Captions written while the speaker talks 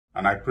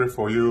And I pray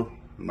for you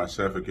and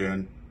myself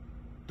again.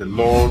 The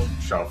Lord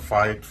shall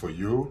fight for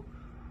you,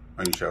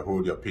 and you shall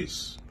hold your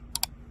peace.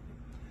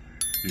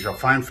 You shall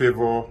find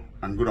favor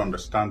and good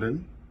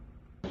understanding.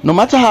 No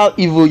matter how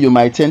evil you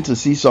might tend to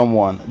see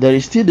someone, there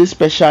is still this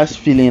special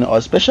feeling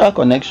or special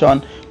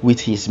connection with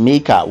his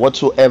maker,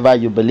 whatsoever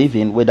you believe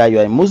in, whether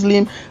you're a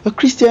Muslim, a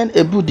Christian,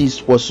 a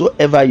Buddhist,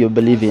 whatsoever you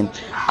believe in.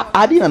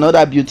 Adding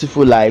another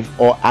beautiful life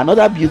or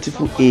another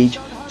beautiful age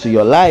to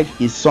your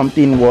life is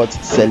something worth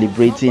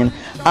celebrating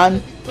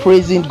and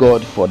praising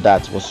God for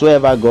that,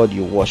 whatsoever God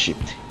you worship.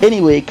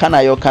 Anyway,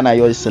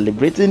 Kanayo.O.Kanayo is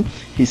celebrating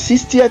his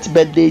 60th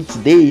birthday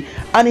today,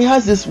 and he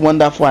has this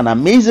wonderful and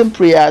amazing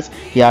prayers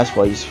he has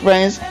for his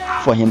friends,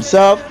 for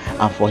himself,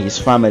 and for his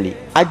family.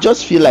 I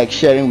just feel like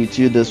sharing with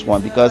you this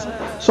one because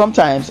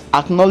sometimes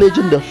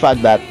acknowledging the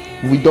fact that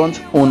we don't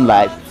own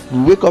life,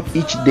 we wake up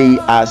each day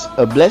as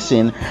a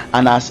blessing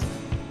and as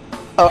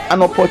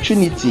an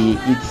opportunity.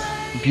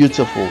 It's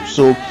beautiful.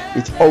 So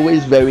it's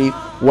always very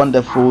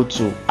wonderful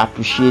to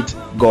appreciate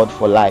God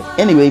for life.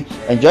 Anyway,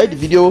 enjoy the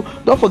video.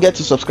 Don't forget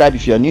to subscribe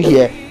if you're new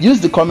here.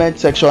 Use the comment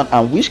section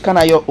and wish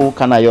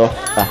Kanayo.O.Kanayo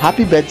a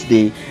happy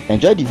birthday.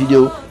 Enjoy the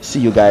video. See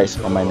you guys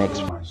on my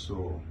next one. My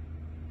soul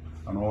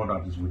and all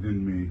that is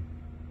within me,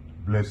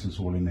 bless his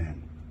holy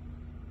name.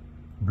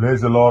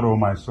 Bless the Lord, O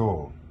my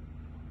soul,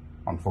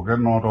 and forget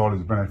not all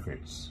his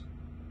benefits,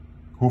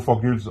 who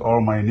forgives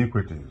all my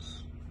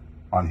iniquities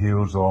and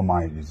heals all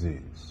my disease,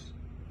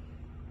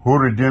 who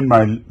redeemed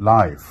my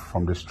life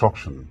from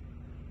destruction,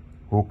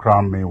 who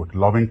crowned me with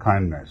loving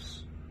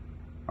kindness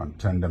and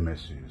tender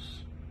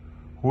mercies,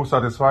 who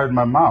satisfied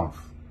my mouth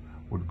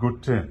with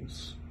good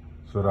things,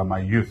 so that my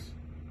youth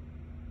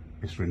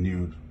is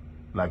renewed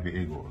like the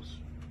eagles.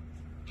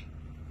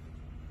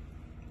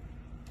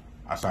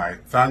 As I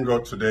thank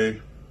God today,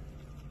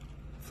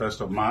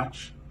 1st of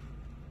March,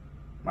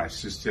 my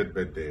 60th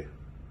birthday,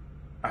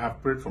 I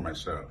have prayed for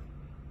myself,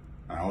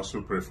 and I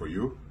also pray for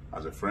you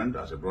as a friend,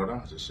 as a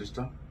brother, as a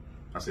sister,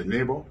 as a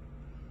neighbor.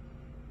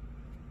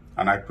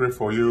 And I pray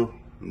for you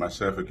and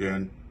myself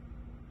again.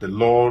 The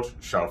Lord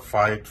shall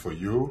fight for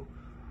you,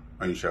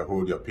 and you shall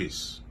hold your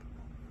peace.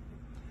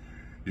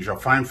 You shall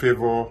find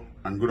favor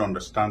and good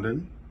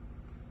understanding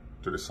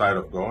to the side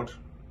of God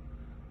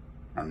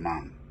and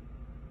man.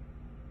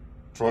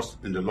 Trust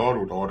in the Lord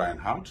with all thine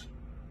heart,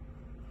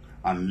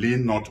 and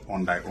lean not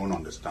on thy own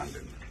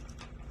understanding.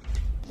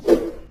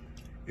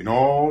 In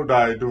all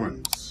thy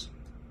doings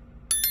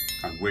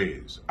and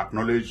ways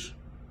acknowledge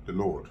the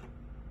Lord,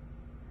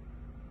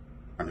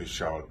 and he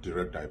shall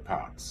direct thy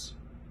paths.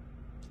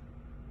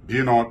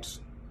 Be not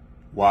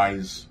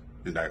wise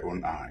in thy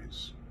own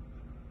eyes.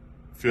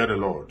 Fear the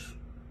Lord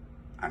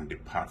and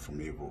depart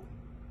from evil.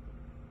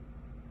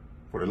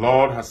 For the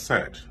Lord has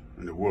said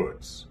in the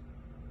words,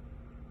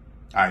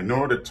 I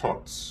know the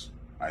thoughts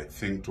I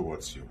think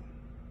towards you,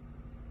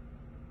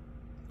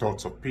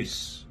 thoughts of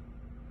peace,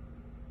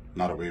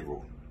 not of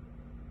evil,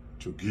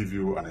 to give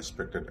you an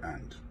expected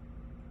end.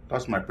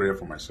 That's my prayer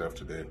for myself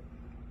today,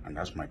 and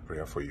that's my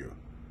prayer for you,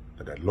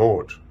 that the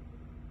Lord,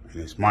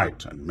 in his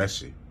might and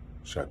mercy,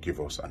 shall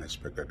give us an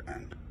expected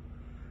end.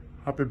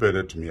 Happy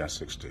birthday to me at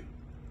 60.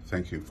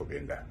 Thank you for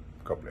being there.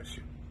 God bless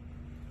you.